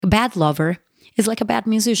bad lover is like a bad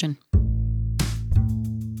musician.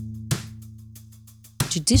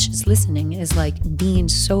 Judicious listening is like being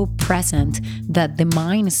so present that the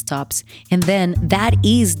mind stops. And then that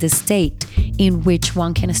is the state in which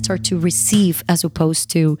one can start to receive as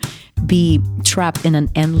opposed to be trapped in an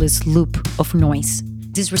endless loop of noise.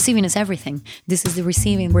 This receiving is everything. This is the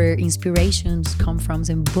receiving where inspirations come from,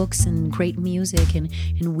 and books and great music and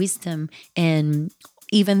wisdom and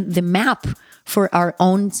even the map for our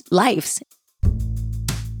own lives.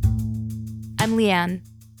 I'm Leanne.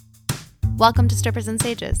 Welcome to Strippers and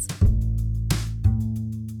Sages.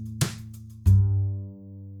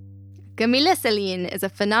 Camila Celine is a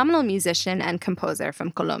phenomenal musician and composer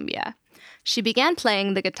from Colombia. She began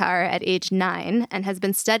playing the guitar at age 9 and has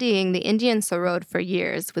been studying the Indian Sarod for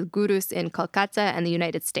years with gurus in Kolkata and the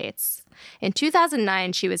United States. In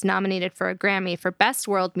 2009, she was nominated for a Grammy for Best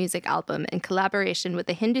World Music Album in collaboration with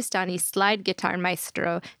the Hindustani slide guitar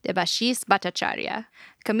maestro Debashish Bhattacharya.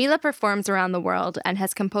 Camila performs around the world and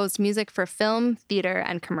has composed music for film, theater,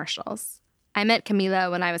 and commercials. I met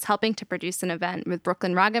Camila when I was helping to produce an event with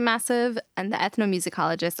Brooklyn Raga Massive and the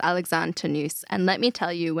ethnomusicologist Alexandre Tanous, and let me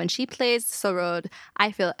tell you, when she plays Sarod,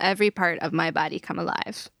 I feel every part of my body come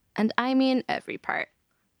alive. And I mean every part.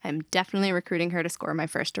 I'm definitely recruiting her to score my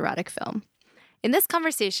first erotic film. In this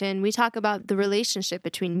conversation, we talk about the relationship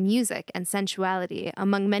between music and sensuality,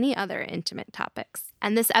 among many other intimate topics.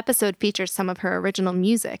 And this episode features some of her original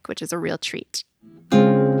music, which is a real treat.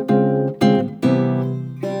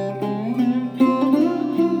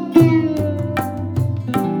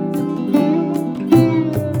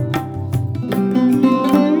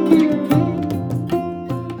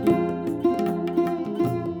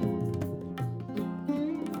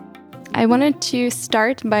 I wanted to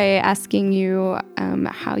start by asking you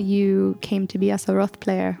how you came to be a Sarod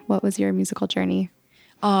player. What was your musical journey?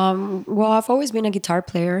 Well, I've always been a guitar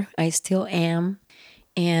player. I still am.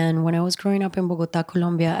 And when I was growing up in Bogota,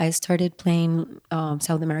 Colombia, I started playing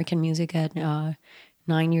South American music at 9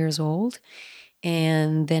 years old.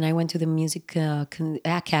 And then I went to the music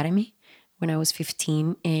academy when I was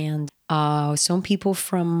 15. And some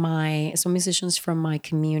musicians from my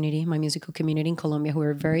community, my musical community in Colombia, who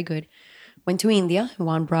were very good, went to India.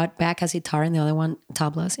 One brought back a guitar and the other one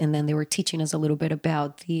tablas. And then they were teaching us a little bit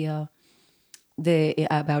about about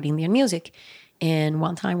Indian music. And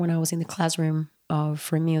one time when I was in the classroom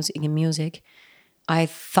for music, I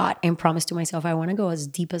thought and promised to myself, I want to go as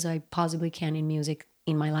deep as I possibly can in music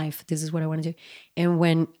in my life. This is what I want to do. And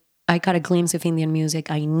when I got a glimpse of Indian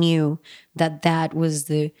music, I knew that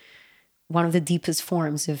was one of the deepest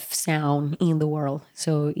forms of sound in the world.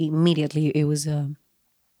 So immediately it was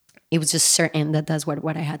just certain that that's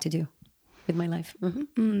what I had to do with my life.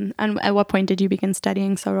 Mm-hmm. And at what point did you begin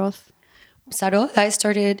studying Sarod? Sarod, I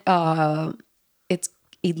started, it's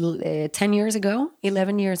 10 years ago.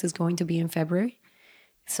 11 years is going to be in February.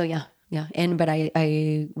 So yeah. But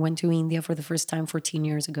I went to India for the first time 14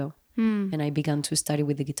 years ago. And I began to study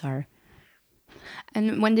with the guitar.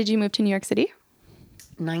 And when did you move to New York City?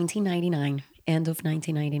 1999, end of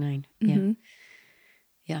 1999. Mm-hmm.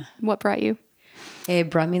 Yeah. What brought you? It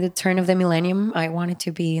brought me the turn of the millennium. I wanted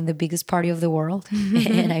to be in the biggest party of the world.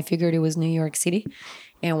 And I figured it was New York City.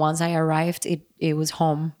 And once I arrived, it was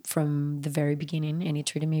home from the very beginning. And it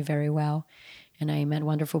treated me very well. And I met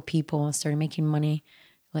wonderful people and started making money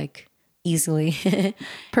like easily.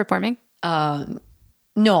 Performing?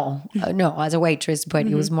 No, as a waitress, but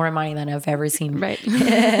it was more money than I've ever seen. Right.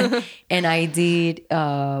 And I did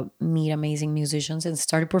meet amazing musicians and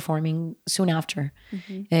started performing soon after.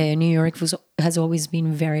 New York has always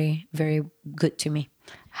been very, very good to me.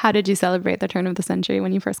 How did you celebrate the turn of the century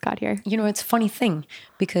when you first got here? You know, it's a funny thing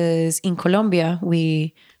because in Colombia,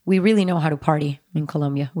 we really know how to party in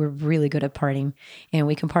Colombia. We're really good at partying and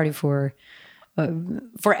we can party for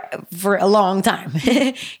a long time.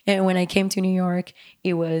 And when I came to New York,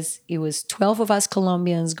 it was 12 of us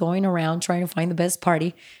Colombians going around trying to find the best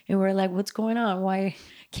party. And we're like, what's going on? Why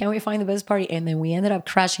can't we find the best party? And then we ended up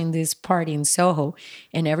crashing this party in Soho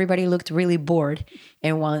and everybody looked really bored.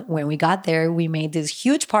 And when we got there, we made this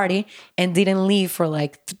huge party and didn't leave for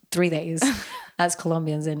like 3 days as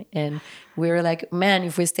Colombians. And we were like, man,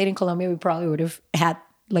 if we stayed in Colombia, we probably would have had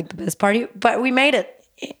like the best party, but we made it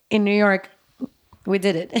in New York. We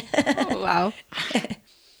did it. Oh, wow.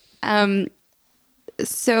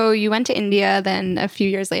 So you went to India then a few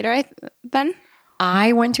years later, then?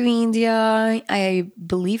 I went to India, I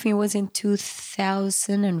believe it was in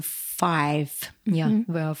 2005. Yeah,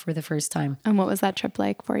 well, for the first time. And what was that trip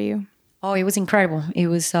like for you? Oh, it was incredible. It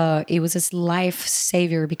was a life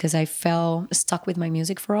savior because I fell stuck with my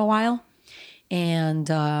music for a while.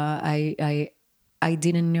 And I I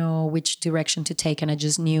didn't know which direction to take, and I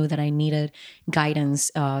just knew that I needed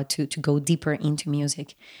guidance to go deeper into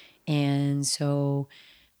music. And so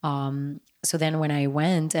then when I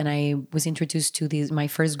went and I was introduced to my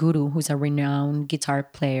first guru, who's a renowned guitar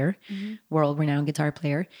player, world renowned guitar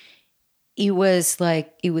player, it was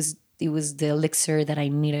like it was the elixir that I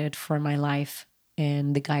needed for my life,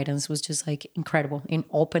 and the guidance was just like incredible and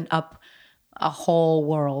opened up a whole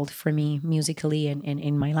world for me musically and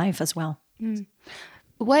in my life as well.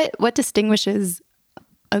 What distinguishes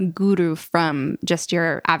a guru from just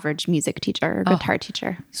your average music teacher or guitar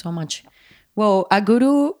teacher? So much. Well, a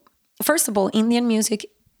guru, first of all, Indian music,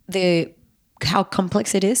 how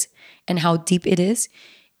complex it is and how deep it is.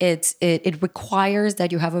 It requires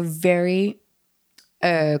that you have a very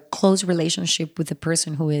close relationship with the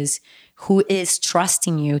person who is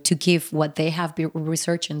trusting you to give what they have been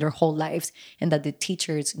researching their whole lives, and that the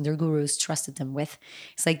teachers and their gurus trusted them with.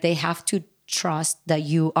 It's like they have to trust that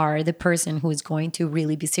you are the person who is going to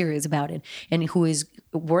really be serious about it and who is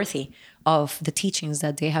worthy of the teachings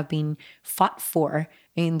that they have been fought for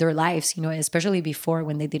in their lives, especially before,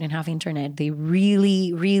 when they didn't have internet. They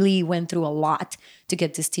really, really went through a lot to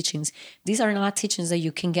get these teachings. These are not teachings that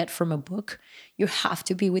you can get from a book. You have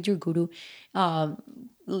to be with your guru,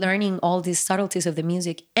 learning all these subtleties of the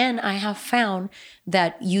music. And I have found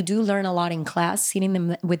that you do learn a lot in class,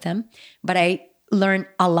 sitting with them, but I learn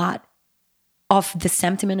a lot of the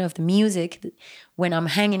sentiment of the music when I'm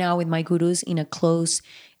hanging out with my gurus in a close,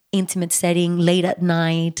 intimate setting, late at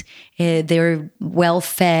night. They're well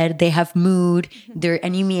fed, they have mood, they're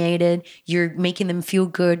animated, you're making them feel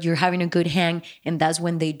good, you're having a good hang, and that's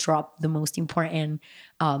when they drop the most important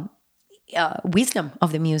wisdom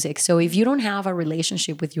of the music. So if you don't have a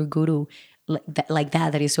relationship with your guru like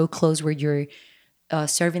that is so close, where you're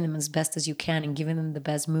serving them as best as you can and giving them the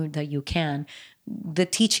best mood that you can, the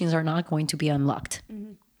teachings are not going to be unlocked.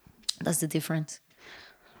 That's the difference.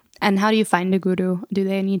 And how do you find a guru? Do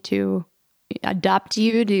they need to adopt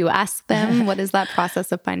you? Do you ask them? What is that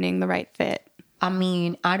process of finding the right fit? I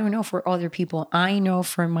mean, I don't know for other people. I know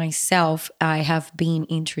for myself, I have been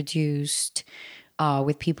introduced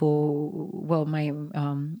with people. Well, my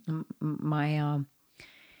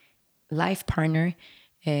life partner,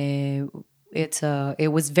 he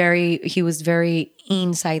was very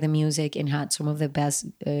inside the music and had some of the best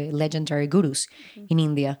legendary gurus in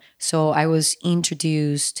India. So I was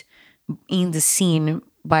introduced in the scene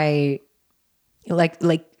by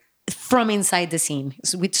like from inside the scene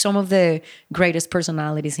with some of the greatest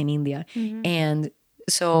personalities in India. And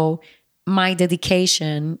so my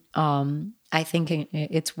dedication, I think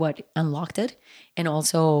it's what unlocked it. And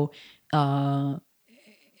also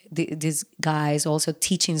these guys also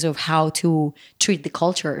teachings of how to treat the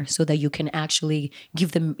culture so that you can actually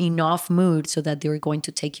give them enough mood so that they're going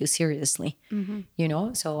to take you seriously.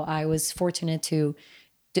 So I was fortunate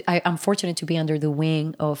I'm fortunate to be under the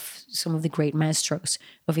wing of some of the great maestros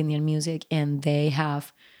of Indian music, and they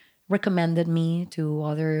have recommended me to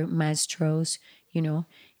other maestros,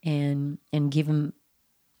 and give them,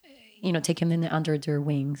 taking them under their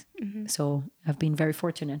wings. So I've been very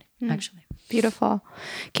fortunate, actually. Beautiful.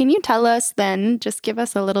 Can you tell us then, just give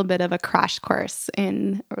us a little bit of a crash course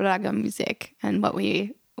in raga music and what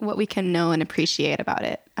we can know and appreciate about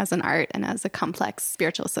it as an art and as a complex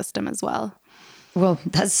spiritual system as well? Well,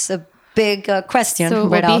 that's a big question. So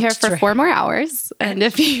we'll be here for 4 more hours, and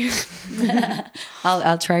if you,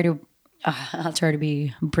 I'll try to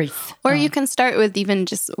be brief. Or you can start with even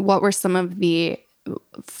just what were some of the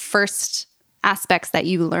first aspects that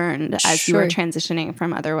you learned as you were transitioning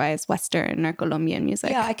from otherwise Western or Colombian music.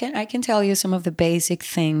 Yeah, I can tell you some of the basic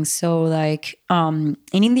things. So like in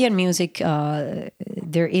Indian music,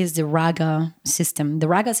 there is the raga system. The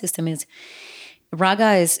raga system is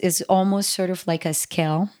almost sort of like a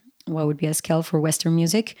scale. What would be a scale for Western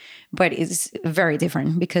music, but it's very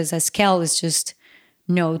different because a scale is just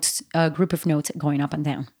notes, a group of notes going up and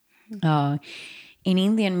down. In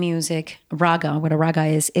Indian music, what a raga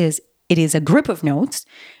is it is a group of notes,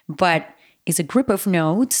 but it's a group of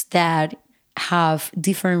notes that have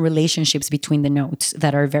different relationships between the notes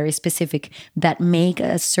that are very specific, that make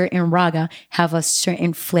a certain raga have a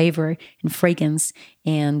certain flavor and fragrance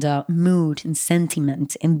and mood and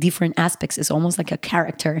sentiment and different aspects. It's almost like a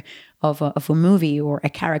character of a movie or a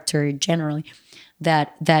character generally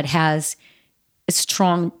that has a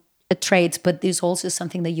strong traits, but there's also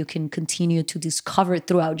something that you can continue to discover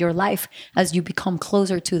throughout your life as you become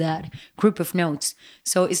closer to that group of notes.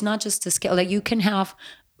 So it's not just a scale. Like you can have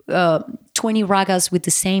 20 ragas with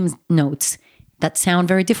the same notes that sound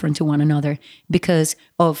very different to one another because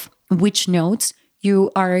of which notes you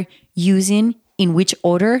are using in which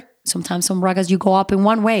order Sometimes some ragas you go up in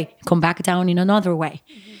one way, come back down in another way.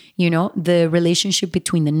 You know, the relationship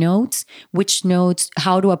between the notes, which notes,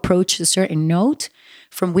 how to approach a certain note,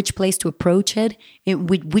 from which place to approach it,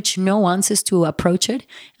 with which nuances to approach it.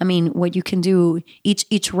 I mean, what you can do,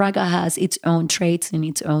 each raga has its own traits and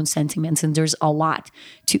its own sentiments, and there's a lot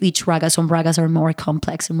to each raga. Some ragas are more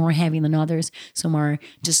complex and more heavy than others. Some are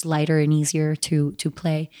just lighter and easier to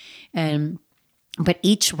play. But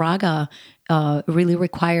each raga really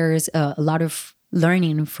requires a lot of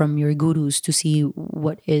learning from your gurus to see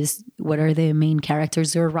what are the main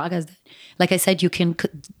characters. There are ragas that, like I said, you can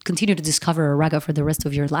continue to discover a raga for the rest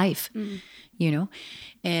of your life, you know?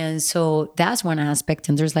 And so that's one aspect.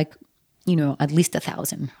 And there's like, you know, at least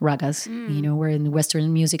 1,000 ragas, you know, where in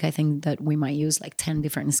Western music, I think that we might use like 10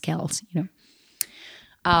 different scales, you know?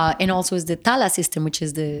 And also is the tala system, which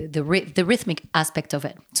is the rhythmic aspect of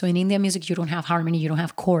it. So in Indian music, you don't have harmony, you don't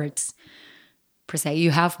have chords per se.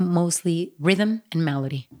 You have mostly rhythm and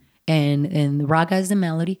melody, and raga is the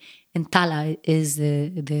melody, and tala is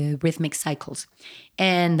the rhythmic cycles.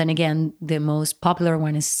 And then again, the most popular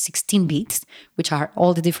one is 16 beats, which are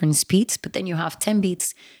all the different speeds. But then you have 10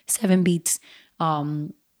 beats, 7 beats,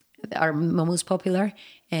 are most popular,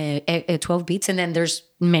 12 beats, and then there's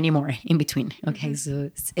many more in between. Okay,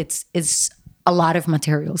 so it's a lot of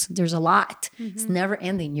materials. There's a lot. It's never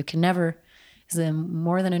ending. You can never. It's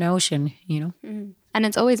more than an ocean, you know. And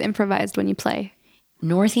it's always improvised when you play.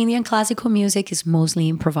 North Indian classical music is mostly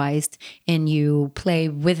improvised, and you play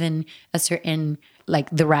within a certain, like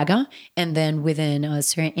the raga, and then within a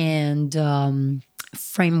certain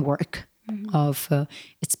framework of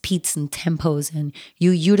its beats and tempos, and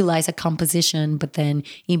you utilize a composition, but then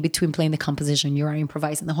in between playing the composition, you are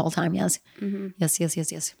improvising the whole time. Yes,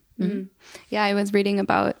 yes. Yeah, I was reading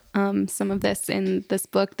about some of this in this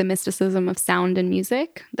book, The Mysticism of Sound and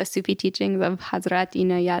Music, the Sufi teachings of Hazrat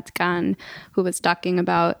Inayat Khan, who was talking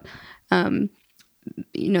about,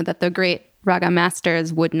 that the great raga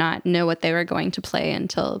masters would not know what they were going to play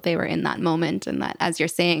until they were in that moment. And that, as you're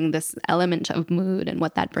saying, this element of mood and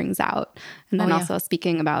what that brings out. And then also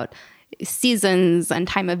speaking about seasons and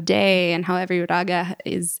time of day and how every raga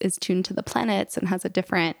is tuned to the planets and has a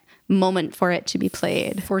different moment for it to be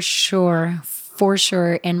played. For sure.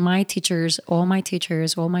 And my teachers, all my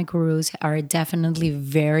gurus are definitely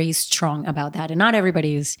very strong about that. And not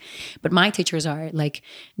everybody is, but my teachers are like,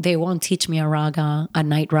 they won't teach me a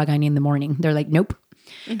night raga in the morning. They're like, nope.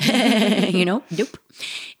 Nope.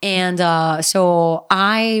 And so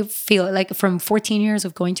I feel like from 14 years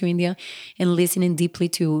of going to India and listening deeply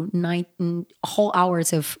to whole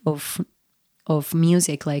hours of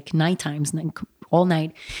music, like night times, like all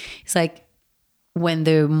night. It's like when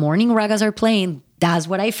the morning ragas are playing, that's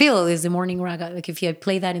what I feel is the morning raga. Like if you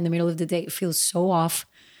play that in the middle of the day, it feels so off.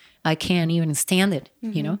 I can't even stand it,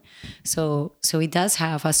 you know? So it does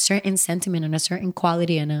have a certain sentiment and a certain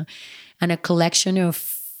quality and a collection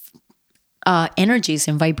of energies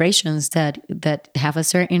and vibrations that have a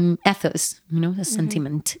certain ethos, you know, a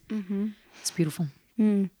sentiment. It's beautiful.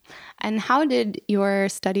 And how did your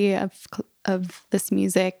study of this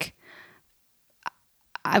music,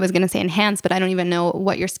 I was going to say enhance, but I don't even know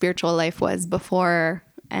what your spiritual life was before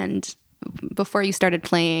you started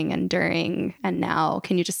playing and during and now.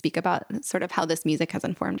 Can you just speak about sort of how this music has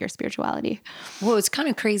informed your spirituality? Well, it's kind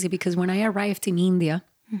of crazy because when I arrived in India,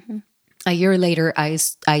 a year later, I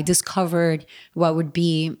discovered what would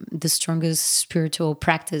be the strongest spiritual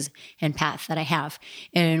practice and path that I have.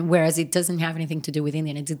 And whereas it doesn't have anything to do with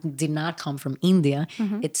India, and it did not come from India,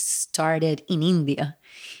 it started in India.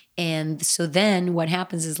 And so then what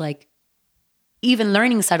happens is like, even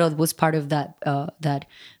learning Sarod was part of that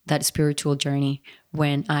spiritual journey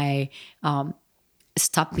when I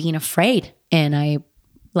stopped being afraid and I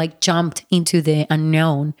like jumped into the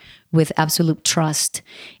unknown with absolute trust.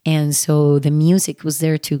 And so the music was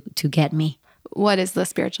there to get me. What is the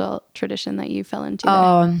spiritual tradition that you fell into?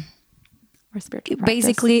 Or spiritual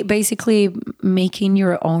practice? Basically making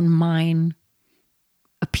your own mind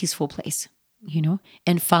a peaceful place, you know,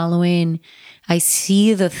 and following. I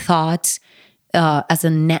see the thoughts as a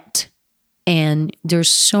net, and there's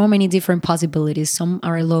so many different possibilities. Some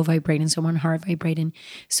are low vibrating, some are high vibrating.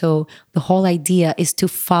 So the whole idea is to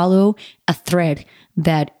follow a thread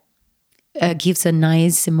that gives a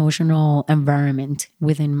nice emotional environment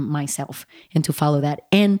within myself, and to follow that.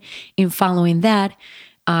 And in following that,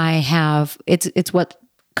 it's what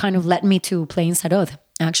kind of led me to playing Sarod,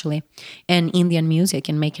 actually, and Indian music,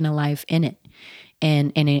 and making a life in it.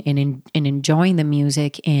 And enjoying the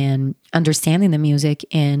music and understanding the music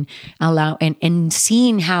and and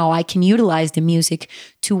seeing how I can utilize the music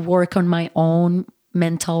to work on my own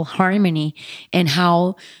mental harmony, and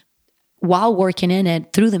how while working in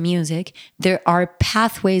it through the music, there are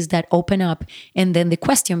pathways that open up. And then the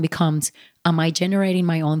question becomes, am I generating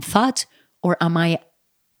my own thoughts or am I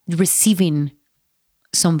receiving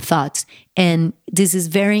some thoughts? And this is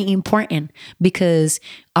very important because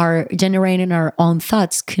our generating our own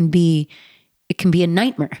thoughts can be a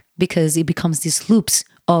nightmare because it becomes these loops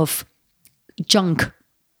of junk,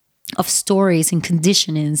 of stories and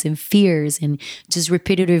conditionings and fears and just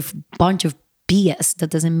repetitive bunch of BS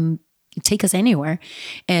that doesn't take us anywhere.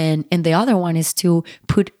 And the other one is to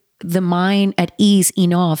put the mind at ease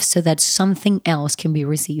enough so that something else can be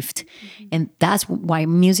received. And that's why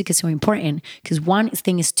music is so important, because one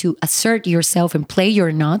thing is to assert yourself and play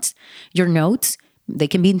your notes. They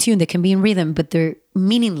can be in tune, they can be in rhythm, but they're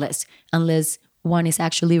meaningless unless one is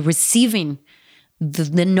actually receiving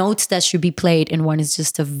the notes that should be played, and one is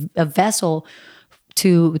just a vessel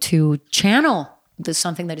to channel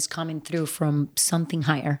something that is coming through from something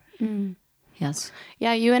higher. Yes.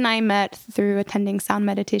 Yeah, you and I met through attending sound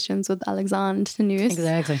meditations with Alexandre Tanous.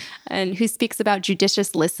 Exactly. And who speaks about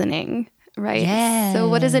judicious listening, right? Yes. So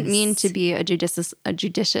what does it mean to be a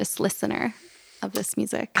judicious listener of this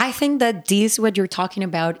music? I think that what you're talking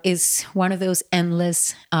about is one of those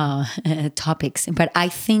endless topics. But I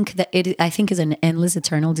think that it's an endless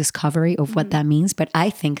eternal discovery of what that means. But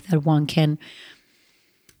I think that one can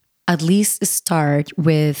at least start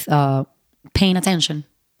with paying attention,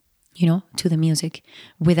 to the music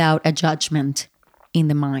without a judgment in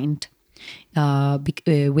the mind,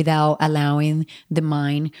 without allowing the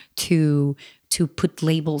mind to put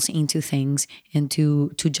labels into things and to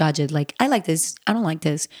judge it like, I like this, I don't like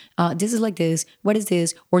this, this is like this, what is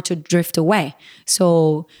this, or to drift away.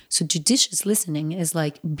 So judicious listening is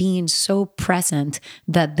like being so present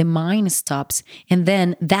that the mind stops, and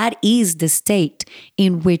then that is the state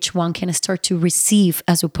in which one can start to receive,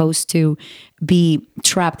 as opposed to be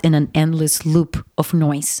trapped in an endless loop of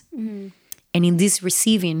noise. And in this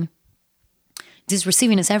receiving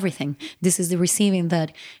is everything. This is the receiving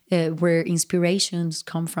that where inspirations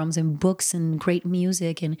come from, and books and great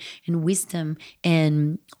music and wisdom,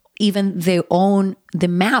 and even the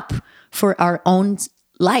map for our own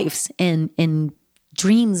lives and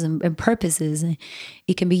dreams and purposes.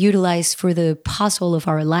 It can be utilized for the puzzle of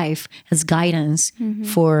our life as guidance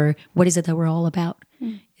for what is it that we're all about.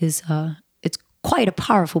 It's quite a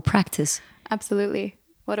powerful practice. Absolutely.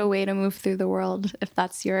 What a way to move through the world if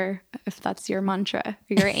that's your mantra,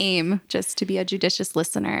 your aim, just to be a judicious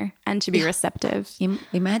listener and to be receptive.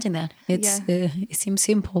 Imagine that. It seems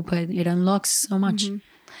simple, but it unlocks so much.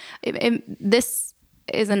 This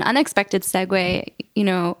is an unexpected segue.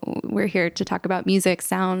 We're here to talk about music,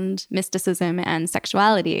 sound, mysticism, and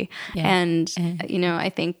sexuality. Yeah. And, I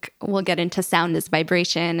think we'll get into sound as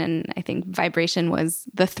vibration. And I think vibration was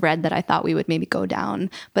the thread that I thought we would maybe go down.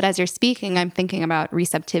 But as you're speaking, I'm thinking about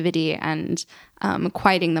receptivity and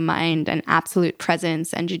quieting the mind and absolute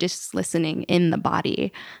presence and judicious listening in the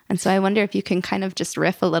body. And so I wonder if you can kind of just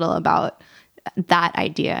riff a little about that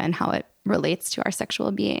idea and how it relates to our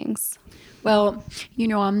sexual beings. Well,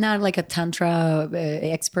 I'm not like a tantra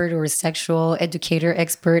expert or a sexual educator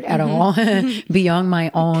expert at all, beyond my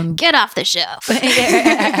own... Get off the shelf.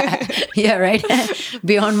 Yeah, right?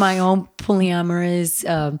 Beyond my own polyamorous,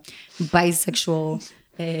 bisexual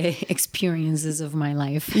experiences of my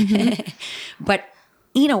life. But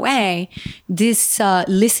in a way, this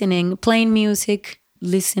listening, playing music,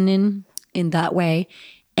 listening in that way,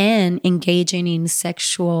 and engaging in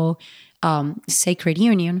sexual sacred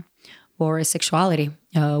union, or sexuality,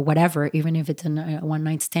 whatever, even if it's a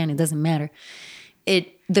one-night stand, it doesn't matter.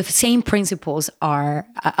 The same principles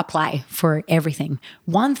apply for everything.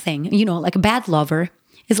 One thing, like a bad lover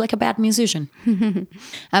is like a bad musician.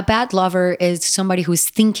 A bad lover is somebody who's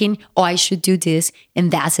thinking, oh, I should do this,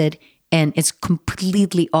 and that's it. And it's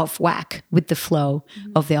completely off whack with the flow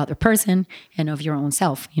of the other person and of your own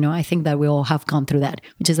self. I think that we all have gone through that,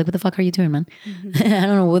 which is like, what the fuck are you doing, man? I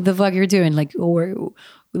don't know what the fuck you're doing. Like,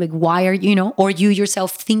 why are you, or you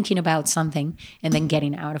yourself thinking about something and then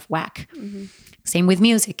getting out of whack. Same with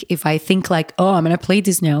music. If I think like, oh, I'm going to play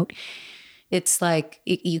this note, it's like,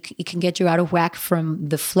 it can get you out of whack from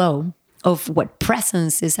the flow of what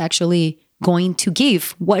presence is actually going to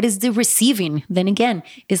give. What is the receiving? Then again,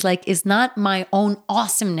 it's not my own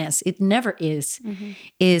awesomeness. It never is.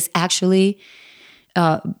 Is actually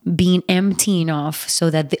being empty enough so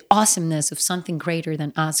that the awesomeness of something greater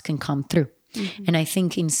than us can come through. And I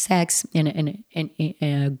think in sex, in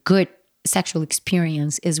a good sexual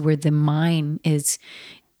experience, is where the mind is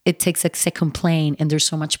it takes a second plane, and there's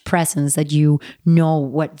so much presence that you know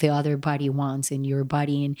what the other body wants, and your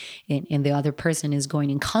body and the other person is going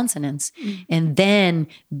in consonance. And then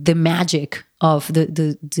the magic of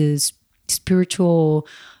the spiritual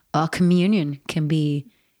communion can be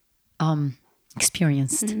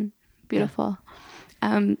experienced. Beautiful.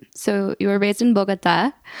 So you were raised in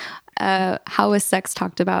Bogota. How was sex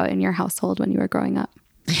talked about in your household when you were growing up?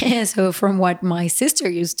 So from what my sister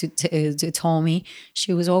used to tell me,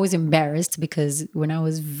 she was always embarrassed because when I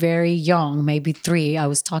was very young, maybe 3, I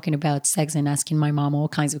was talking about sex and asking my mom all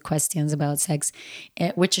kinds of questions about sex,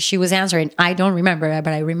 which she was answering. I don't remember,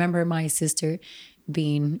 but I remember my sister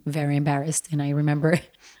being very embarrassed. And I remember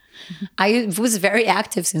I was very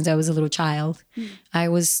active since I was a little child. I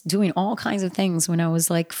was doing all kinds of things when I was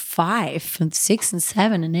like 5 and 6 and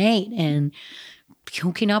 7 and 8 and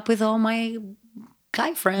hooking up with all my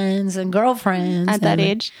guy friends and girlfriends. At that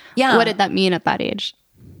age? Yeah. What did that mean at that age?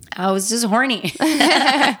 I was just horny.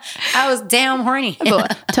 I was damn horny.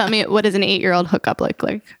 But tell me, what does an 8-year-old hookup look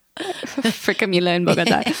like for Camila in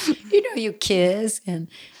Bogota? You kiss and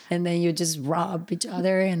then you just rub each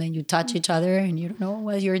other and then you touch each other and you don't know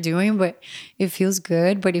what you're doing, but it feels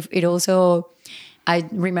good. But if it also, I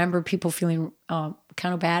remember people feeling kind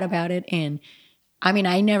of bad about it. And I mean,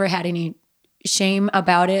 I never had any shame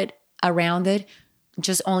about it, around it,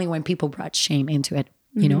 just only when people brought shame into it,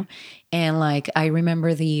 you know? And like, I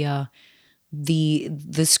remember the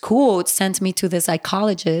school sent me to the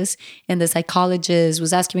psychologist, and the psychologist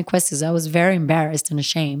was asking me questions. I was very embarrassed and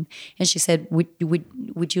ashamed. And she said,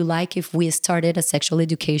 would you like if we started a sexual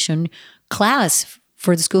education class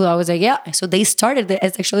for the school? I was like, yeah. So they started the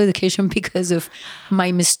sexual education because of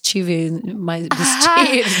my mischievous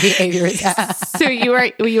behaviors. So you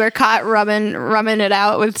were caught rubbing it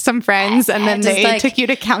out with some friends, and then they took you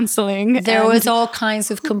to counseling. There was all kinds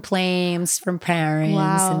of complaints from parents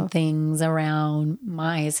Wow. and things around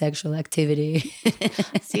my sexual activity.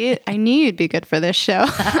 See, I knew you'd be good for this show.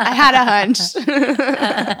 I had a hunch.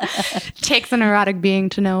 Takes an erotic being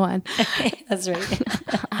to know one. That's right.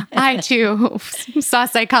 I too saw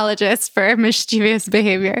psychologists for mischievous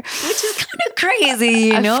behavior. Which is kind of crazy,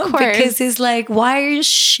 you know, course. because it's like, why are you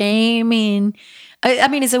shaming? I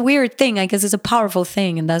mean, it's a weird thing. I guess it's a powerful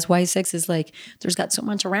thing. And that's why sex is like, there's got so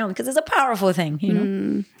much around, because it's a powerful thing, you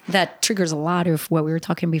know, that triggers a lot of what we were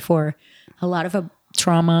talking before, a lot of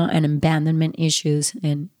trauma and abandonment issues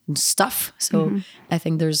and stuff. So I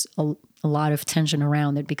think there's a lot of tension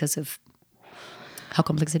around it because of how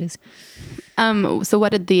complex it is. So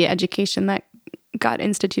what did the education that got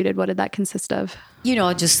instituted, what did that consist of? You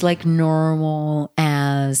know, just like normal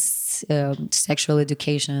as sexual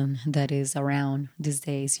education that is around these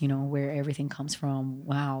days, you know, where everything comes from.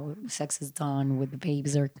 Wow, sex is done with the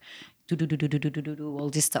babies or do all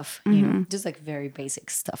this stuff, you know, just like very basic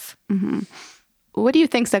stuff. What do you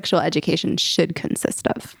think sexual education should consist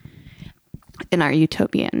of in our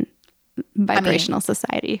utopian vibrational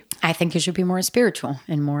society? I think it should be more spiritual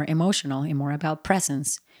and more emotional and more about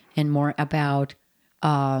presence and more about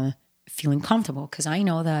feeling comfortable. Because I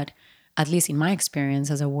know that, at least in my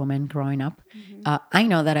experience as a woman growing up, I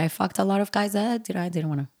know that I fucked a lot of guys that I didn't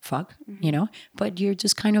want to fuck, you know, but you're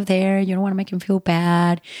just kind of there. You don't want to make them feel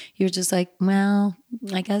bad. You're just like, well,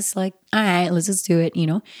 I guess like, all right, let's just do it, you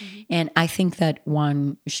know? And I think that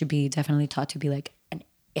one should be definitely taught to be like,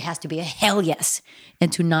 it has to be a hell yes,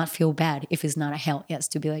 and to not feel bad if it's not a hell yes,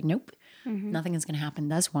 to be like, nope, nothing is going to happen.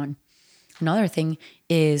 That's one. Another thing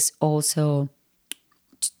is also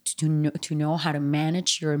to know how to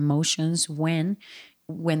manage your emotions when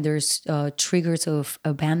there's triggers of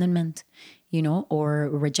abandonment, you know, or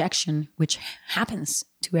rejection, which happens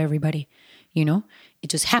to everybody, you know, it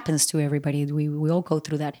just happens to everybody. We all go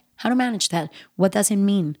through that. How to manage that? What does it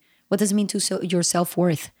mean? What does it mean to your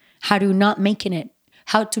self-worth? How to not make it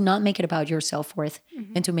about your self-worth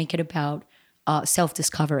and to make it about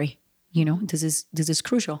self-discovery. You know, this is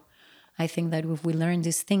crucial. I think that if we learn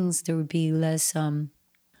these things, there would be less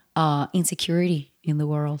insecurity in the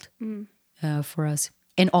world for us.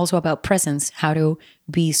 And also about presence, how to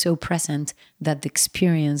be so present that the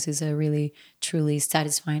experience is a really, truly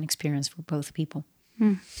satisfying experience for both people.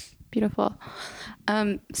 Beautiful.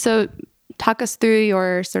 So talk us through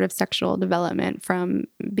your sort of sexual development from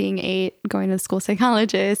being 8, going to the school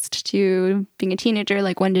psychologist, to being a teenager.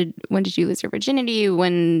 Like when did you lose your virginity?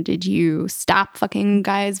 When did you stop fucking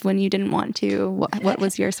guys when you didn't want to? What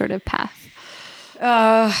was your sort of path?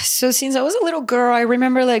 So since I was a little girl, I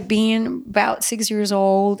remember like being about 6 years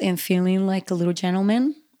old and feeling like a little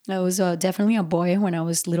gentleman. I was definitely a boy when I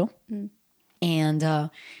was little. And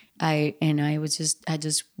I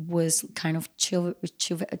just was kind of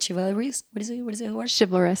chivalrous. What is the word?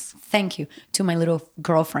 Chivalrous. Thank you, to my little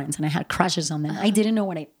girlfriends, and I had crushes on them. I didn't know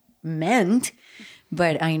what it meant,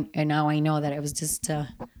 but now I know that it was just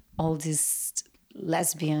all these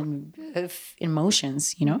lesbian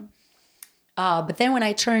emotions, you know. But then when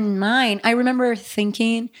I turned 9, I remember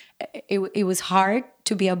thinking it was hard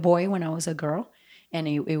to be a boy when I was a girl, and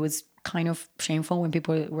it was kind of shameful when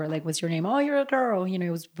people were like, "What's your name?" "Oh, you're a girl." You know,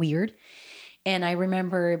 it was weird. And I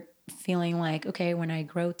remember feeling like, okay, when I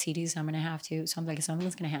grow titties, I'm gonna have to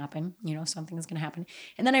something's gonna happen. You know, something's gonna happen.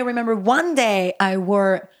 And then I remember one day I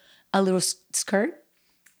wore a little skirt,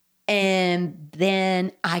 and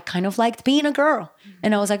then I kind of liked being a girl.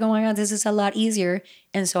 And I was like, oh my God, this is a lot easier.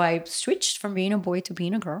 And so I switched from being a boy to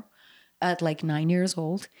being a girl at like 9 years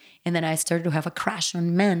old. And then I started to have a crush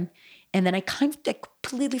on men. And then I kind of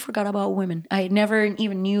completely forgot about women. I never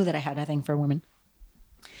even knew that I had a thing for women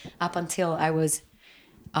up until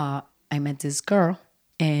I met this girl,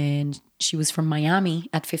 and she was from Miami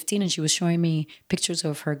at 15, and she was showing me pictures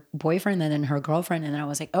of her boyfriend and then her girlfriend. And then I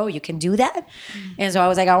was like, oh, you can do that? And so I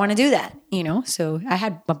was like, I want to do that, you know? So I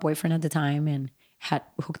had a boyfriend at the time and had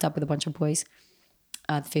hooked up with a bunch of boys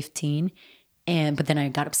at 15. But then I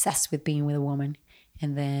got obsessed with being with a woman.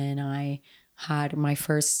 And then I had my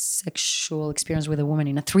first sexual experience with a woman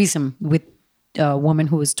in a threesome with a woman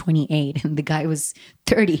who was 28 and the guy was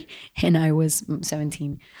 30 and I was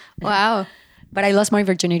 17. Wow. But I lost my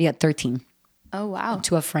virginity at 13. Oh, wow.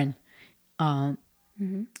 To a friend.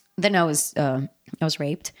 Then I was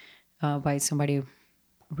raped by somebody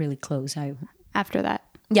really close. After that.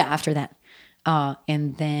 Yeah, after that.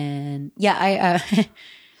 And then, yeah,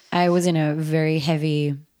 I was in a very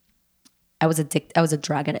heavy, I was a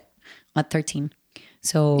drug addict at 13.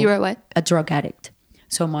 So You were what? A drug addict.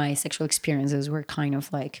 So my sexual experiences were kind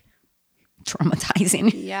of like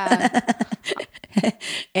traumatizing. Yeah.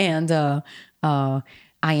 And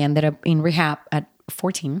I ended up in rehab at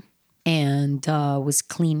 14 and was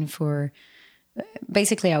clean for,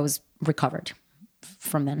 basically I was recovered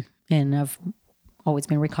from then. And I've always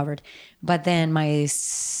been recovered. But then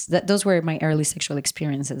those were my early sexual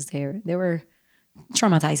experiences. They were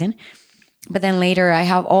traumatizing. But then later I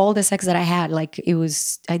have all the sex that I had, like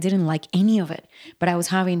I didn't like any of it, but I was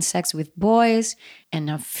having sex with boys and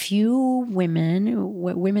a few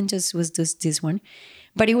women just was just this one,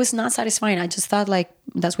 but it was not satisfying. I just thought like,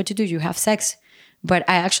 that's what you do. You have sex. But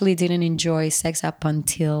I actually didn't enjoy sex up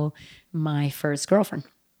until my first girlfriend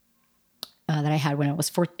that I had when I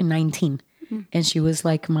was 19. And she was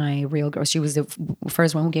like my real girl. She was the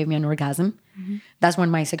first one who gave me an orgasm. That's when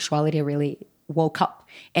my sexuality really woke up,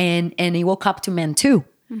 and it woke up to men too.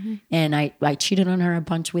 And I cheated on her a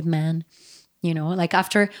bunch with men, you know, like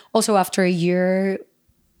after a year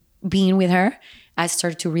being with her, I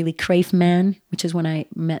started to really crave men, which is when I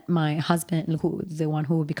met my husband, the one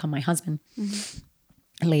who would become my husband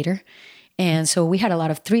later. And so we had a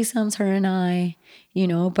lot of threesomes, her and I, you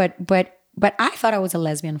know, but I thought I was a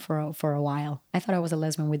lesbian for a while. I thought I was a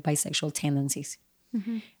lesbian with bisexual tendencies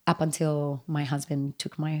up until my husband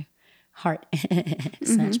took my heart,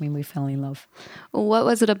 snatched me, and we fell in love. What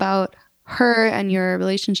was it about her and your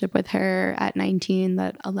relationship with her at 19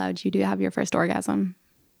 that allowed you to have your first orgasm?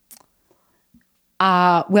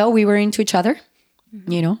 Well, we were into each other.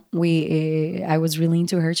 You know, I was really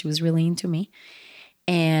into her. She was really into me.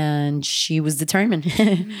 And she was determined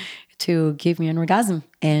to give me an orgasm.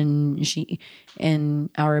 And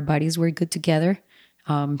our bodies were good together.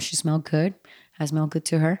 She smelled good. I smelled good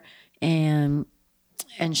to her. And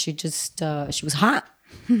she just, she was hot.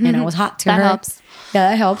 And I was hot to her. That helps. Yeah,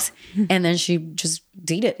 that helps. And then she just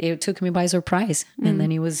did it. It took me by surprise. And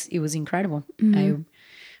then it was incredible.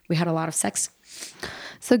 We had a lot of sex.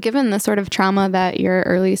 So given the sort of trauma that your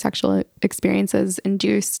early sexual experiences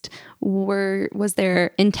induced, was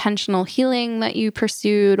there intentional healing that you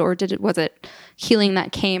pursued, or was it healing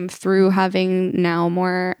that came through having now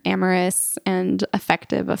more amorous and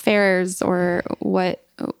effective affairs, or what,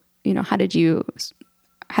 you know, how did you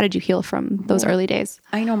heal from those early days?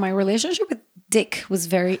 I know my relationship with Dick was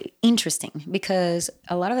very interesting because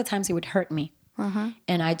a lot of the times he would hurt me.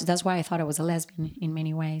 And that's why I thought I was a lesbian in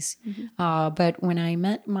many ways. But when I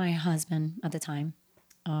met my husband at the time,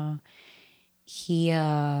 he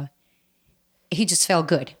just felt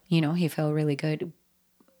good. You know, he felt really good.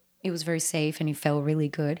 It was very safe and he felt really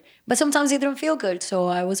good. But sometimes he didn't feel good. So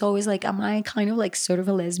I was always like, am I kind of like sort of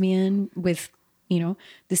a lesbian with, you know,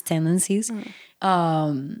 these tendencies?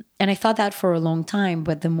 And I thought that for a long time,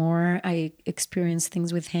 but the more I experienced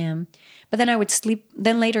things with him, but then I would sleep,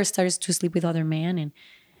 then later started to sleep with other men. And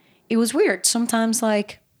it was weird. Sometimes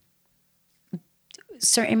like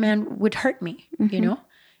certain men would hurt me, you know?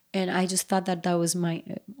 And I just thought that that was my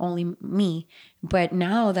only me. But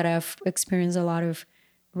now that I've experienced a lot of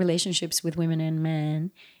relationships with women and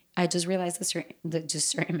men, I just realized that just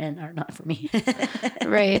certain men are not for me.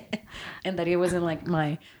 Right. And that it wasn't like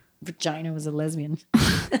my vagina was a lesbian.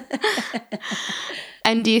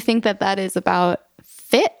 And do you think that that is about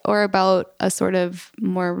fit or about a sort of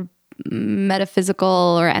more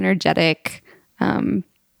metaphysical or energetic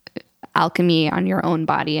alchemy on your own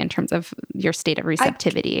body in terms of your state of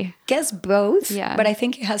receptivity? Guess both. Yeah. But I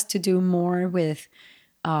think it has to do more with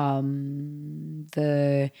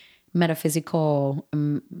the metaphysical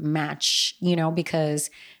match, you know, because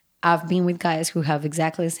I've been with guys who have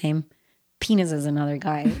exactly the same penis as another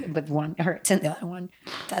guy, but one hurts and the other one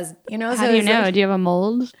does, you know. How do you know? Like, do you have a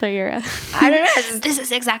mold that you're I don't know. This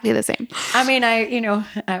is exactly the same. I mean, I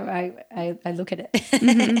look at it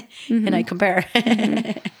and I compare.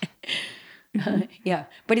 Yeah,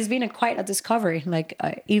 but it's been quite a discovery. Like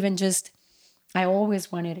I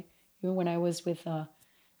always wanted, even when I was with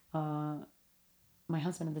my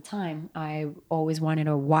husband at the time, I always wanted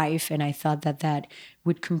a wife, and I thought that that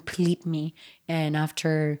would complete me. And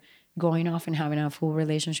after going off and having a full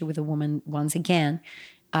relationship with a woman once again,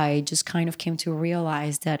 I just kind of came to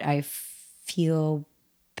realize that I feel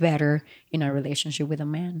better in a relationship with a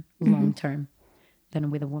man long term than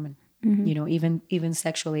with a woman. You know, even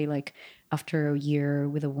sexually, like after a year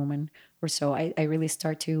with a woman or so, I really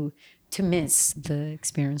start to miss the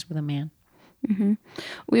experience with a man.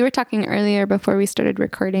 We were talking earlier before we started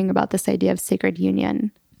recording about this idea of sacred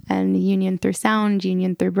union and union through sound,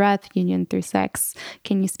 union through breath, union through sex.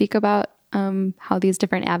 Can you speak about how these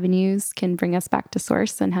different avenues can bring us back to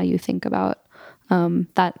source and how you think about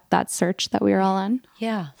that search that we are all on?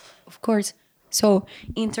 Yeah, of course. So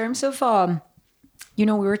in terms of, you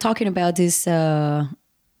know, we were talking about this,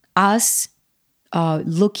 us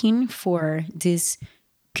looking for this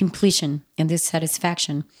completion and this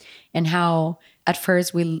satisfaction, and how at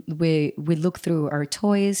first we look through our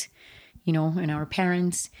toys, you know, and our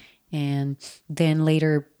parents, and then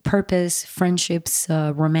later purpose, friendships,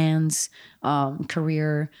 romance,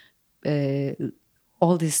 career,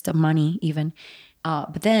 all this stuff, money even.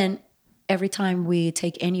 But then every time we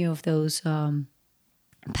take any of those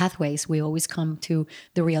pathways, we always come to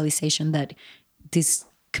the realization that this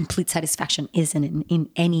complete satisfaction isn't in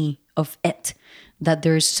any of it, that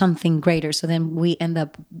there's something greater. So then we end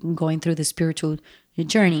up going through the spiritual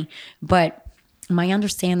journey. But my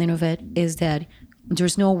understanding of it is that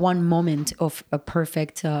there's no one moment of a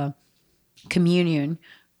perfect communion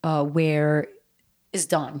where it's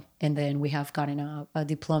done and then we have gotten a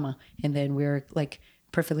diploma and then we're like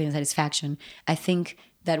perfectly in satisfaction. I think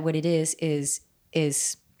that what it is a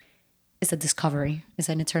discovery. It's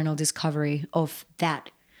an eternal discovery of that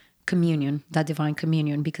communion, that divine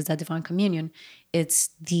communion, because that divine communion,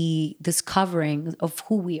 it's the discovering of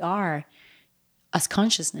who we are as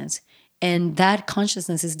consciousness. And that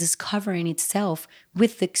consciousness is discovering itself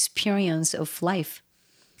with the experience of life.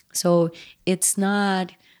 So it's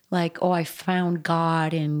not like, oh, I found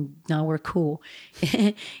God and now we're cool.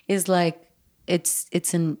 It's like,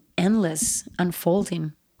 it's an endless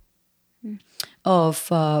unfolding of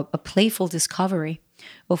a playful discovery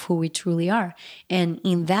of who we truly are. And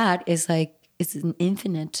in that is like, it's an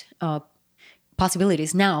infinite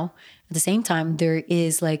possibilities. Now, at the same time, there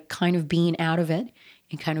is like kind of being out of it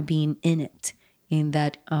and kind of being in it, in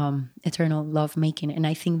that eternal love making. And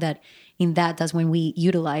I think that in that's when we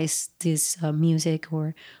utilize this music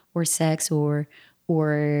or sex or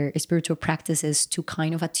spiritual practices to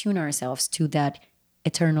kind of attune ourselves to that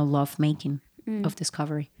eternal love making of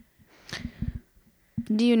discovery.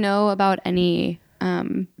 Do you know about any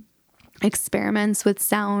experiments with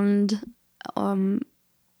sound and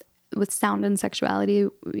sexuality?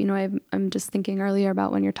 You know, I'm just thinking earlier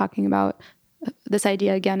about when you're talking about this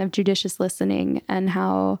idea again of judicious listening and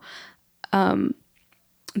how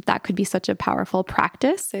that could be such a powerful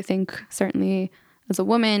practice. I think certainly as a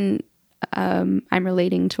woman, I'm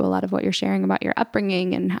relating to a lot of what you're sharing about your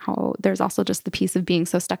upbringing and how there's also just the piece of being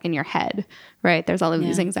so stuck in your head, right? There's all of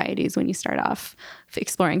these anxieties when you start off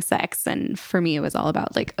exploring sex. And for me, it was all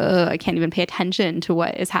about like, I can't even pay attention to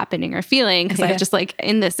what is happening or feeling because I'm just like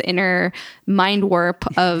in this inner mind warp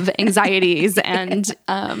of anxieties and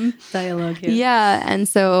dialogue. Yeah.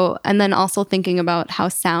 And then also thinking about how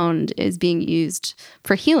sound is being used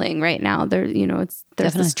for healing right now. There's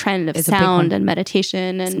Definitely. this trend of sound and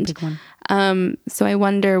meditation. And it's a big one. So I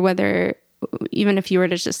wonder whether, even if you were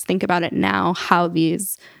to just think about it now, how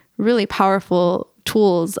these really powerful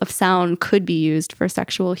tools of sound could be used for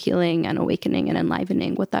sexual healing and awakening and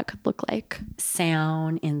enlivening, what that could look like.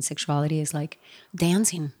 Sound and sexuality is like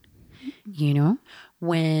dancing, you know?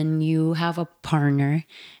 When you have a partner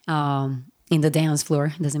in the dance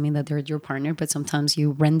floor, doesn't mean that they're your partner, but sometimes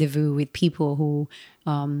you rendezvous with people who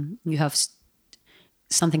you have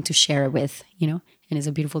something to share with, you know? And it's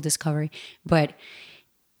a beautiful discovery. But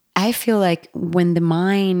I feel like when the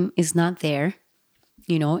mind is not there,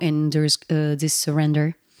 you know, and there's this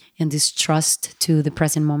surrender and this trust to the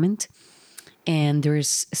present moment, and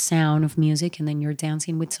there's sound of music, and then you're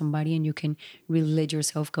dancing with somebody and you can really let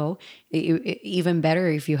yourself go. Even better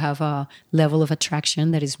if you have a level of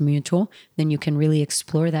attraction that is mutual, then you can really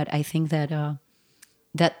explore that. I think that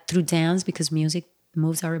that through dance, because music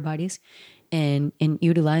moves our bodies, and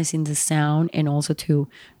utilizing the sound, and also to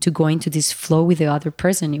go into this flow with the other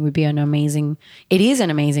person, it is an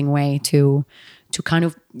amazing way to kind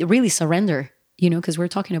of really surrender, you know, because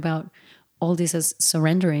we're talking about all this as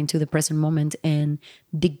surrendering to the present moment and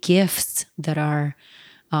the gifts that are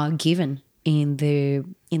given in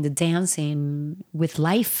the dancing with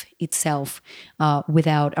life itself,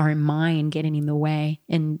 without our mind getting in the way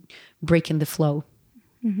and breaking the flow.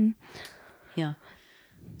 Mm-hmm. Yeah.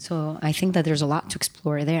 So I think that there's a lot to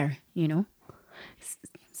explore there, you know?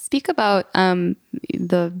 Speak about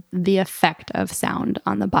the effect of sound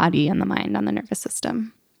on the body and the mind, on the nervous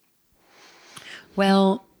system.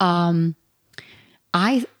 Well,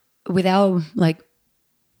 I, without like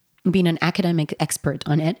being an academic expert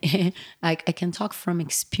on it, I can talk from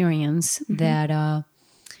experience that,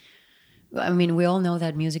 I mean, we all know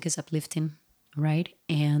that music is uplifting, right?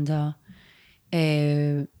 And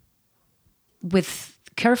with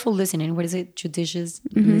careful listening, what is it? Judicious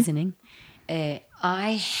listening.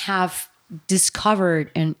 I have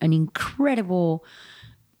discovered an incredible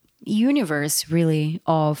universe, really,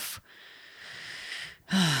 of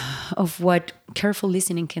what careful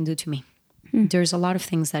listening can do to me. There's a lot of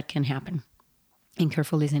things that can happen in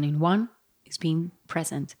careful listening. One is being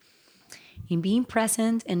present. In being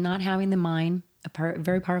present and not having the mind, a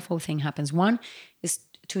very powerful thing happens. One is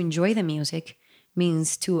to enjoy the music,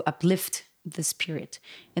 means to uplift the spirit.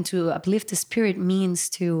 And to uplift the spirit means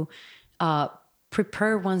to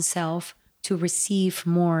prepare oneself to receive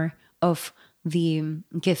more of the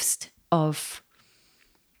gifts of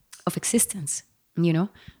existence, you know?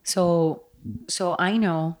 So I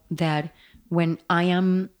know that when I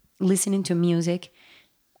am listening to music,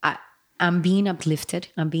 I'm being uplifted,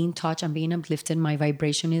 I'm being touched, I'm being uplifted. My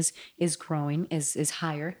vibration is growing, is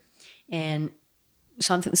higher. And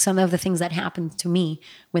some of the things that happen to me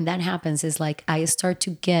when that happens is like I start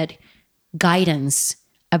to get guidance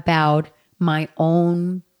about my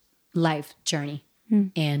own life journey,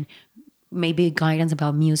 and maybe guidance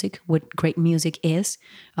about music, what great music is,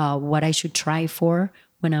 what I should try for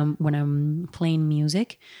when I'm playing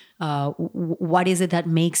music, what is it that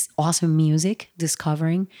makes awesome music,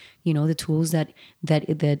 discovering, you know, the tools that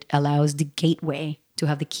allows the gateway, to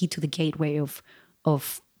have the key to the gateway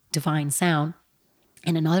of divine sound.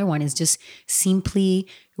 And another one is just simply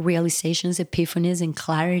realizations, epiphanies, and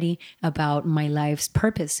clarity about my life's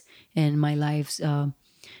purpose and my life's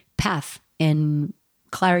path, and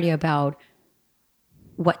clarity about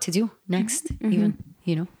what to do next, even,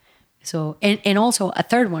 you know. So, and also a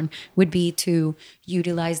third one would be to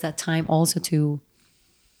utilize that time also to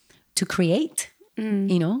create,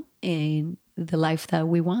 you know, in the life that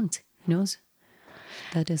we want, you know. So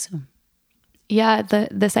that is yeah,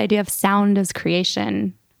 this idea of sound as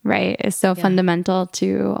creation, right, is so fundamental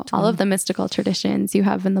to all of the mystical traditions you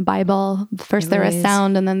have in the Bible. First there was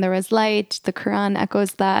sound, and then there was light. The Quran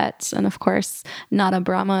echoes that. And of course, Nada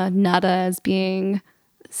Brahma, nada as being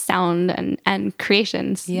sound and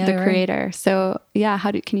creations, the creator. So yeah,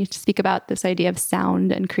 can you speak about this idea of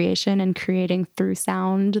sound and creation and creating through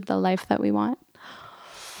sound the life that we want?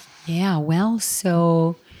 Yeah, well,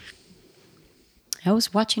 so I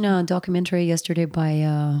was watching a documentary yesterday by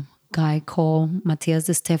a guy called Matias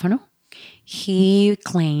De Stefano. He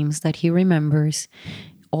claims that he remembers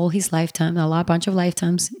all his lifetime, bunch of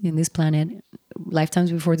lifetimes in this planet,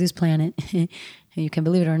 lifetimes before this planet, you can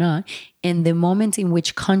believe it or not, and the moment in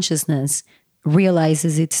which consciousness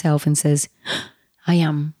realizes itself and says, I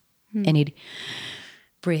am, and it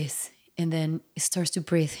breathes. And then it starts to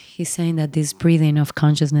breathe. He's saying that this breathing of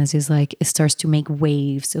consciousness is like, it starts to make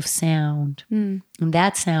waves of sound. And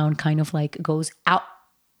that sound kind of like goes out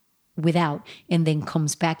without, and then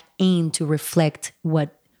comes back in to reflect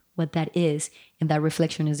what that is. And that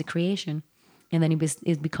reflection is the creation. And then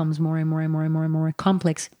it becomes more and more and more and more and more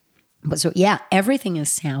complex. But so, yeah, everything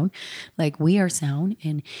is sound. Like we are sound.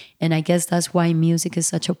 And I guess that's why music is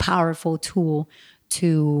such a powerful tool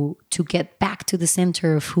to get back to the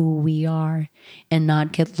center of who we are and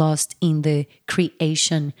not get lost in the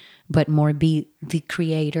creation, but more be the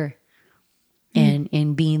creator.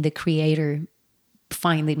 And being the creator,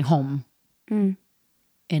 finding home,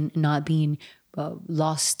 and not being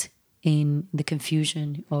lost in the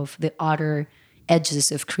confusion of the outer edges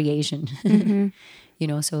of creation.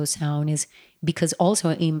 So sound is, because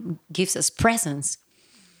also it gives us presence,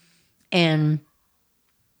 and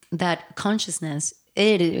that consciousness,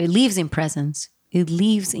 it lives in presence. It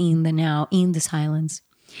lives in the now, in the silence,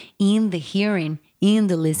 in the hearing, in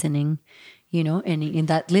the listening, and in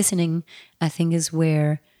that listening, I think is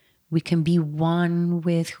where we can be one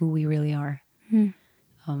with who we really are.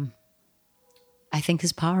 I think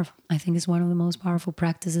it's powerful. I think it's one of the most powerful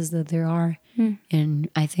practices that there are. And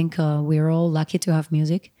I think we're all lucky to have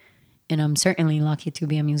music, and I'm certainly lucky to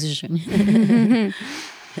be a musician.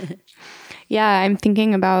 Yeah, I'm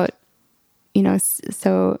thinking about,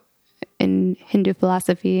 so in Hindu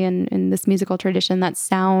philosophy and in this musical tradition, that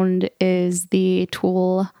sound is the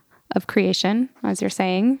tool of creation, as you're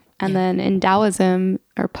saying. And then in Taoism,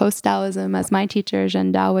 or post-Taoism, as my teacher,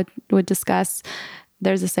 Zhen Dao, would discuss,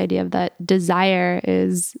 there's this idea of that desire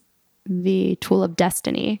is the tool of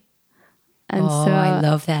destiny. And so I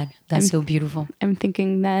love that. That's so beautiful. I'm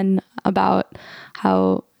thinking then about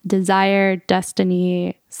how desire,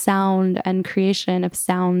 destiny, sound, and creation of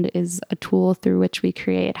sound is a tool through which we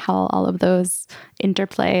create, how all of those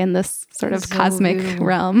interplay in this sort of cosmic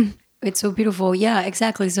realm. It's so beautiful. Yeah,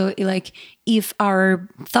 exactly. So like if our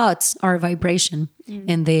thoughts are vibration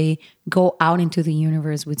and they go out into the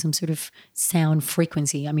universe with some sort of sound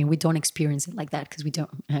frequency, I mean, we don't experience it like that because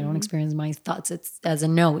I don't experience my thoughts as a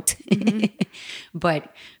note.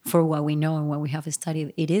 But for what we know and what we have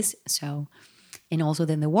studied, it is so. And also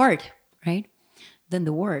then the word, right? Then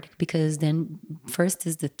the word, because then first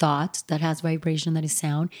is the thought that has vibration, that is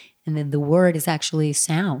sound. And then the word is actually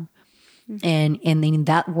sound. And in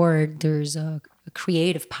that word, there's a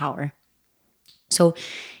creative power. So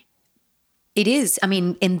it is, I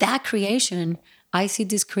mean, in that creation, I see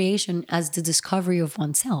this creation as the discovery of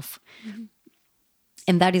oneself.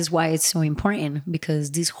 And that is why it's so important,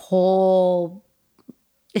 because this whole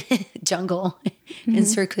jungle and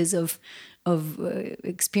circus of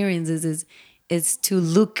experiences is to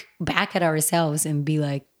look back at ourselves and be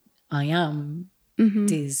like, I am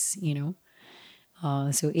this,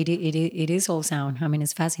 so it is all sound. I mean,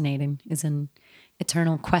 it's fascinating. It's an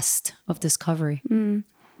eternal quest of discovery.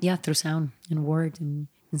 Yeah, through sound and word and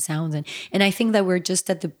sounds. And I think that we're just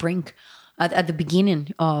at the brink, at the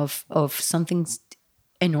beginning of something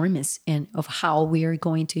enormous, and of how we are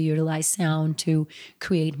going to utilize sound to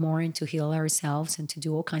create more and to heal ourselves and to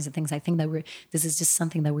do all kinds of things. I think that this is just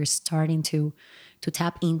something that we're starting to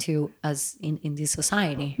tap into as in this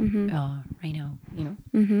society right now,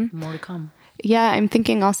 more to come. Yeah, I'm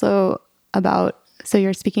thinking also about, so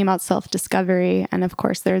you're speaking about self-discovery, and of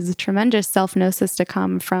course there's a tremendous self-gnosis to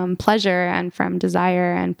come from pleasure and from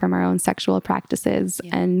desire and from our own sexual practices,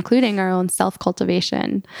 including our own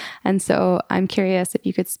self-cultivation. And so I'm curious if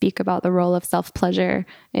you could speak about the role of self-pleasure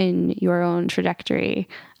in your own trajectory.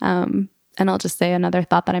 And I'll just say another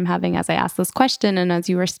thought that I'm having as I ask this question and as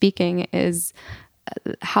you were speaking is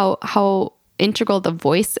how integral the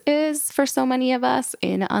voice is for so many of us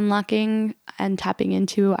in unlocking and tapping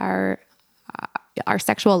into our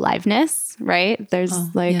sexual aliveness, right? There's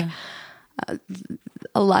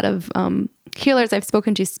a lot of healers I've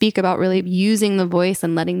spoken to speak about really using the voice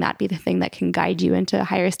and letting that be the thing that can guide you into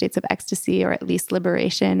higher states of ecstasy, or at least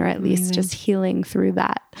liberation, or at least just healing through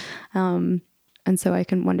that. And so I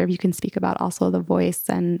can wonder if you can speak about also the voice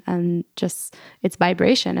and just its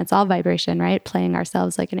vibration. It's all vibration, right? Playing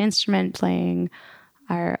ourselves like an instrument,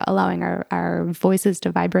 allowing our voices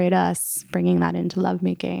to vibrate us, bringing that into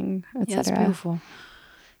lovemaking, etc. Yeah, it's beautiful.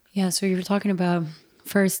 Yeah, so you were talking about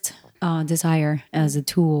first desire as a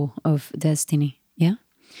tool of destiny. Yeah.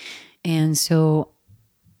 And so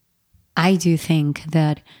I do think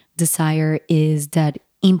that desire is that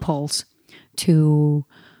impulse to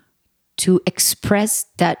express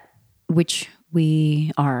that which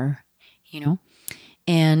we are,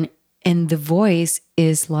 and the voice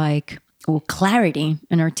is like clarity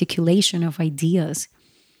and articulation of ideas.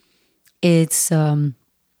 It's the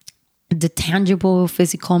tangible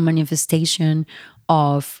physical manifestation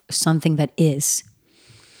of something that is.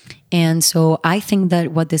 And so I think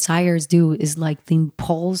that what desires do is like the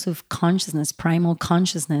impulse of consciousness, primal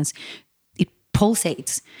consciousness. It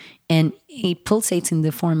pulsates and it pulsates in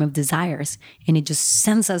the form of desires, and it just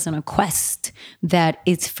sends us on a quest that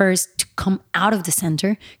it's first to come out of the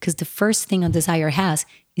center, because the first thing a desire has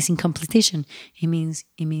is incompletion. It means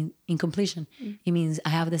incompletion. It means I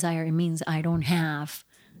have a desire. It means I don't have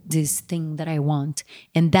this thing that I want,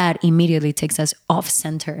 and that immediately takes us off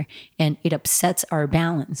center, and it upsets our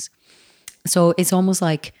balance. So it's almost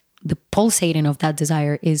like the pulsating of that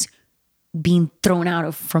desire is being thrown out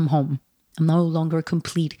of from home. I'm no longer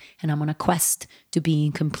complete, and I'm on a quest to be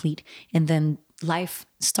complete. And then life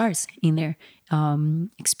starts in there,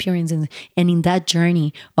 experiencing, and in that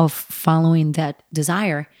journey of following that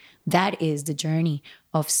desire, that is the journey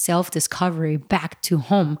of self-discovery back to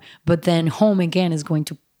home. But then home again is going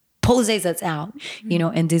to pulsate us out,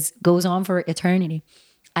 and this goes on for eternity.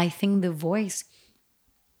 I think the voice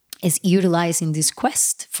is utilizing this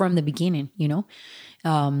quest from the beginning,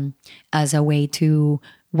 as a way to,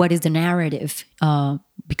 what is the narrative?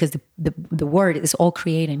 Because the word is all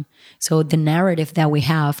creating. So the narrative that we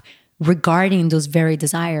have regarding those very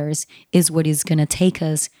desires is what is going to take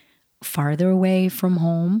us farther away from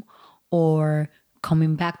home, or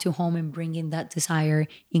coming back to home and bringing that desire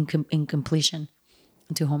in completion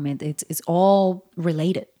to home. It's all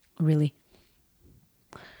related, really.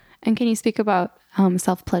 And can you speak about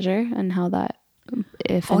self-pleasure and how that,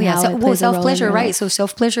 self-pleasure, right? So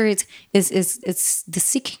self-pleasure is the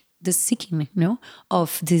seeking,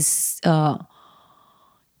 of this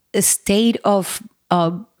state of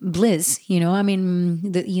bliss. I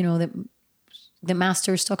mean, the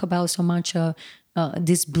masters talk about so much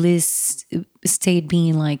this bliss state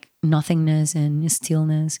being like nothingness and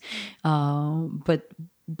stillness, but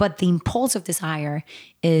the impulse of desire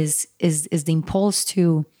is the impulse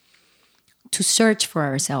to search for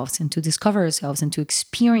ourselves and to discover ourselves and to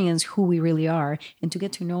experience who we really are and to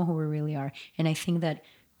get to know who we really are. And I think that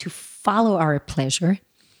to follow our pleasure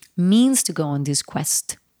means to go on this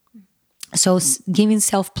quest. So giving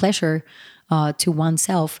self-pleasure to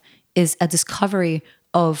oneself is a discovery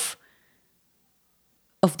of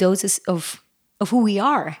who we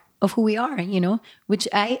are, which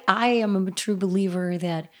I am a true believer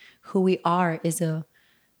that who we are is a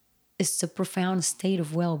profound state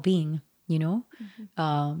of well-being.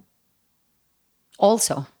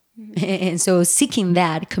 Also. And so seeking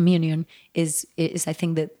that communion is I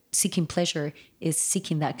think that seeking pleasure is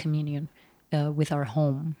seeking that communion with our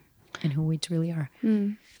home and who we truly are.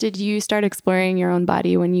 Did you start exploring your own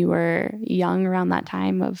body when you were young, around that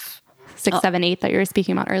time of 6, 7, 8 that you were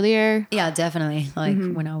speaking about earlier? Yeah, definitely. Like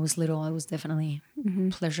when I was little, I was definitely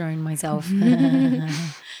pleasuring myself.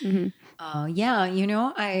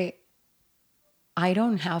 I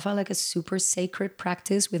don't have a super sacred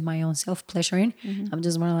practice with my own self-pleasuring. I'm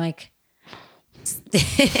just more like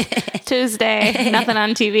Tuesday, nothing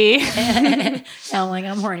on TV. I'm like,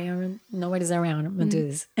 I'm horny. Nobody's around. I'm gonna do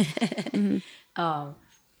this.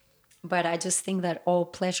 But I just think that all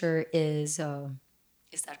pleasure is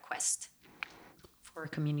that quest for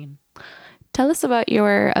communion. Tell us about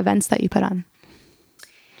your events that you put on.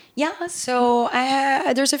 Yeah, so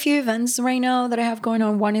there's a few events right now that I have going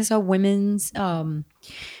on. One is a women's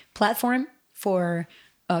platform for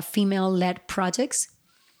female-led projects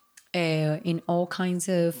in all kinds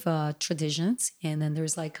of traditions. And then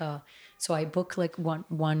there's so I book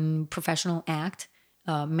one professional act.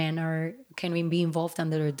 Men can be involved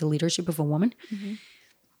under the leadership of a woman.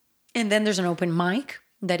 And then there's an open mic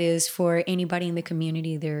that is for anybody in the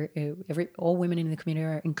community. All women in the community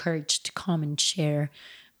are encouraged to come and share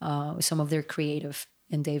some of their creative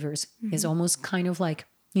endeavors. It's almost kind of like,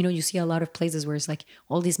 you see a lot of places where it's like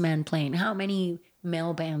all these men playing. How many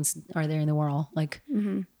male bands are there in the world? Like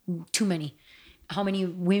too many. How many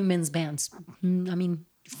women's bands? I mean,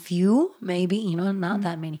 few, maybe, not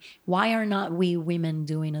that many. Why are not we women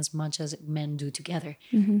doing as much as men do together?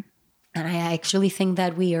 And I actually think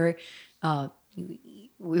that we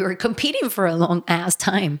were competing for a long ass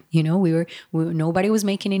time. Nobody was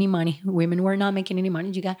making any money. Women were not making any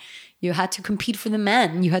money. You had to compete for the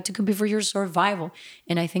men. You had to compete for your survival.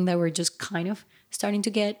 And I think that we're just kind of starting to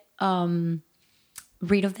get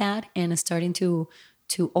rid of that and starting to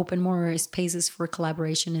open more spaces for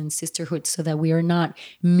collaboration and sisterhood, so that we are not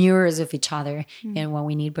mirrors of each other and what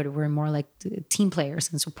we need, but we're more like team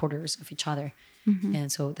players and supporters of each other.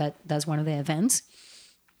 And so that's one of the events.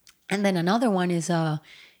 And then another one is a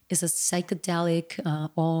psychedelic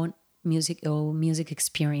all music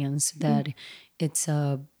experience that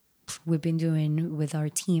we've been doing with our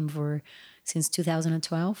team since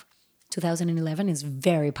 2012. 2011 is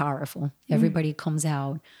very powerful. Everybody comes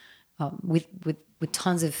out with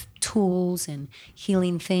tons of tools and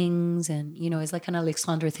healing things, and it's like an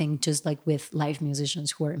Alexander thing, just like with live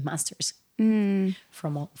musicians who are masters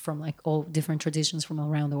from like all different traditions from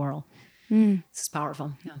around the world. It's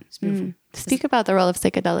powerful. Yeah, it's beautiful. Speak about the role of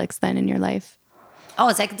psychedelics then in your life.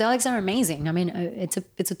 Oh, psychedelics are amazing. I mean,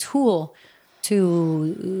 it's a tool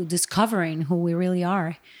to discovering who we really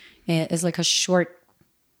are. It's like a short,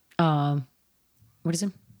 what is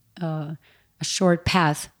it? A short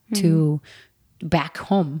path to back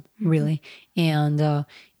home, really, and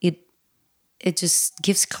it just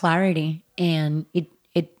gives clarity, and it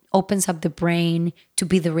opens up the brain to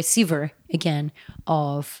be the receiver again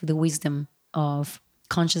of the wisdom of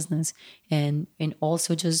consciousness, and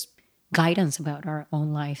also just guidance about our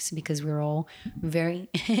own lives, because we're all very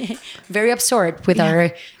very absorbed with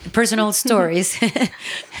our personal stories.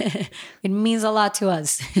 It means a lot to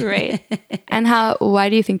us. Right. And why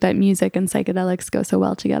do you think that music and psychedelics go so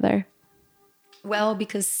well together? Well,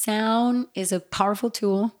 because sound is a powerful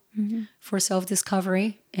tool for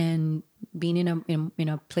self-discovery and being in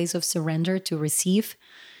a place of surrender to receive.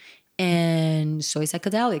 And so is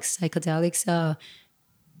psychedelics. Psychedelics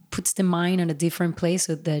puts the mind in a different place,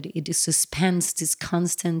 so that it suspends this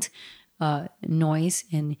constant noise,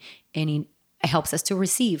 and it helps us to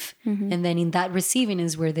receive. And then in that receiving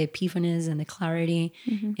is where the epiphanies and the clarity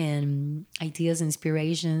and ideas,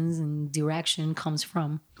 inspirations, and direction comes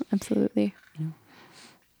from. Absolutely.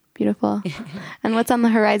 Beautiful. And what's on the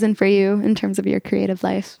horizon for you in terms of your creative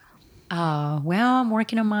life? Well, I'm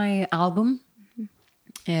working on my album.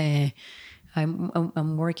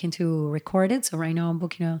 I'm working to record it. So right now I'm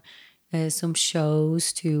booking some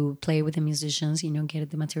shows to play with the musicians,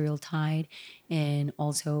 get the material tied, and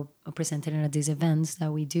also presented at these events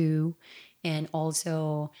that we do. And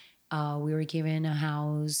also we were given a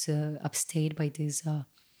house upstate by this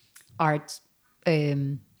art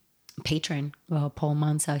patron, Paul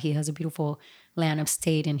Mansa. He has a beautiful land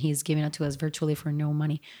upstate, and he's giving it to us virtually for no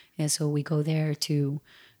money. And so we go there to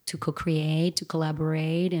co-create, to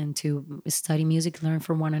collaborate, and to study music, learn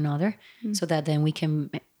from one another, so that then we can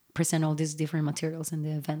present all these different materials in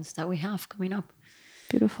the events that we have coming up.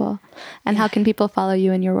 Beautiful. And how can people follow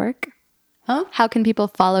you and your work? Huh? How can people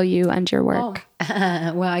follow you and your work?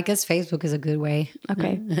 Well, I guess Facebook is a good way.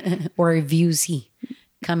 Okay. Or Vusi.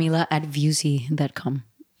 Camila@vusi.com.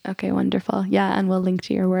 Okay, wonderful. Yeah, and we'll link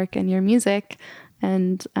to your work and your music,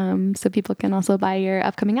 and so people can also buy your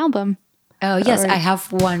upcoming album. Oh, yes, I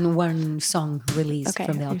have one song released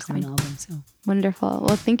from the upcoming album. So wonderful.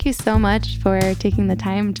 Well, thank you so much for taking the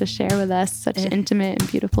time to share with us such intimate and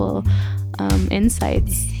beautiful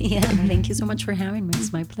insights. Yeah, thank you so much for having me.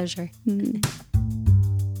 It's my pleasure.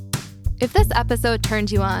 If this episode turned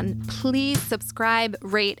you on, please subscribe,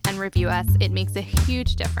 rate, and review us. It makes a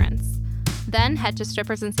huge difference. Then head to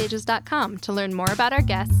strippersandsages.com to learn more about our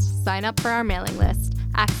guests, sign up for our mailing list,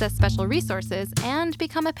 access special resources, and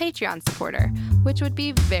become a Patreon supporter, which would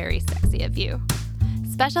be very sexy of you.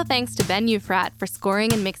 Special thanks to Ben Euphrat for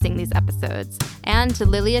scoring and mixing these episodes, and to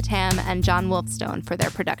Lilia Tam and John Wolfstone for their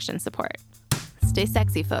production support. Stay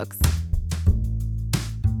sexy, folks.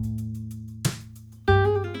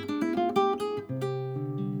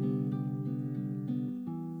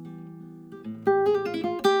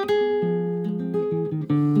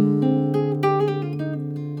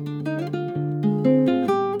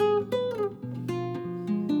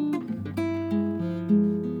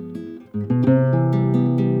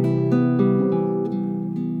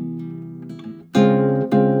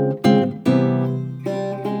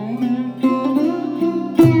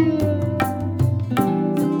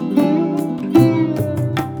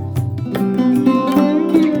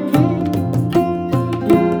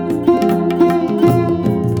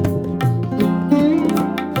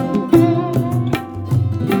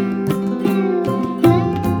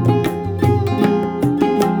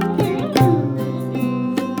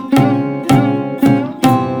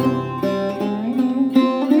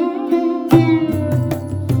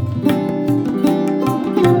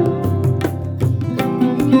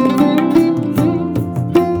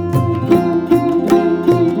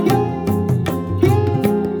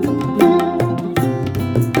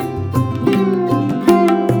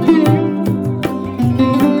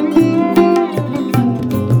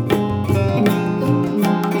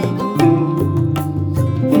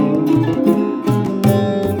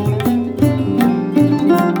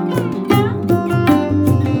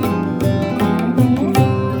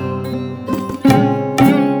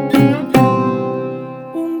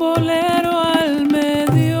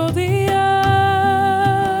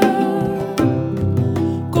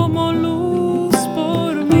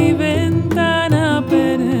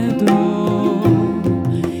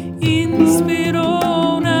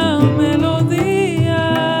 coming